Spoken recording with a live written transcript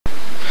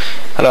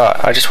Hello,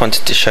 I just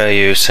wanted to show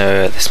you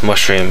this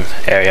mushroom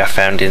area I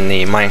found in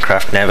the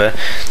Minecraft Nether.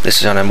 This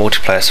is on a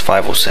multiplayer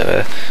survival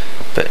server,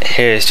 but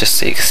here is just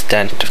the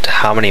extent of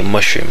how many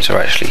mushrooms are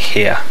actually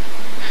here.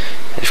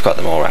 You've got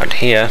them all around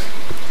here.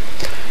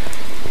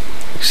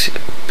 You can see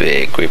a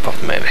big group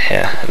of them over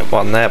here, and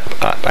one there,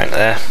 bank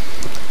there.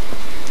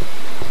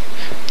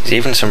 There's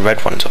even some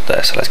red ones up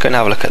there, so let's go and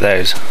have a look at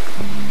those.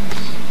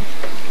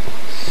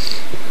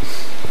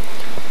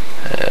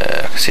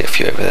 I can see a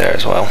few over there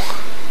as well.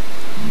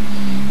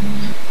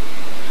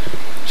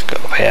 Let's go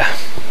up here.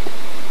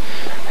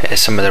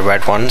 Here's some of the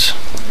red ones.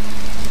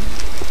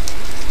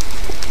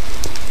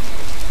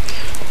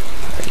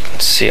 You can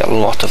see a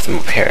lot of them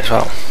up here as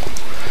well.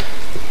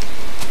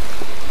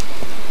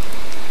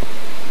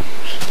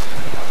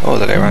 Oh,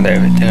 they go around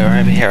over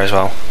here as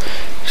well.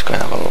 Let's go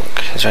and have a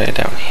look. It's right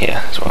down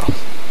here as well.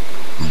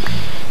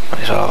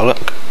 Might as well have a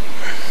look.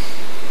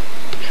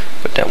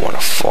 But don't want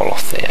to fall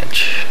off the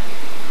edge.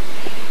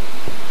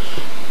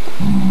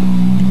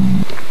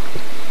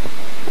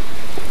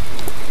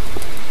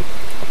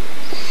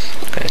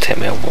 Take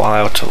me a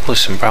while to. Oh, there's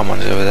some brown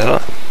ones over there.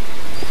 Look.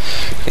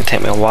 It's going to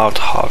take me a while to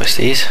harvest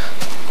these.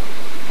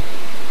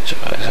 So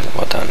there's any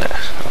more down there.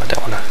 Oh, I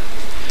don't want to.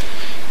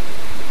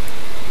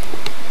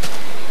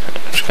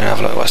 I'm just going to have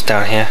a look at what's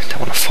down here. Don't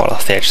want to fall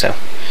off the edge though.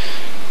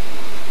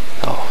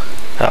 Oh,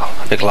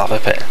 a big lava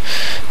pit.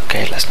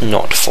 Okay, let's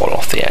not fall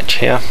off the edge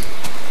here.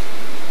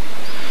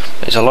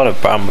 There's a lot of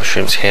brown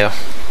mushrooms here.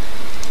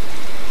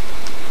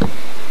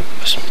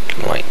 Just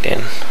right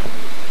in.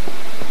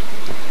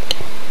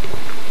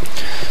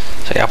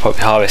 So yeah, I'll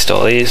probably harvest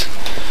all these.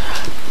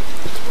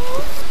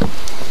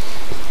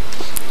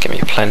 Give me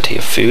plenty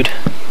of food.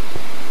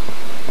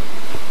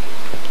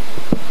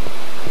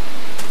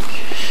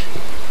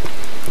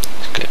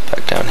 Let's go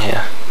back down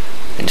here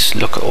and just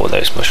look at all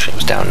those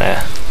mushrooms down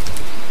there.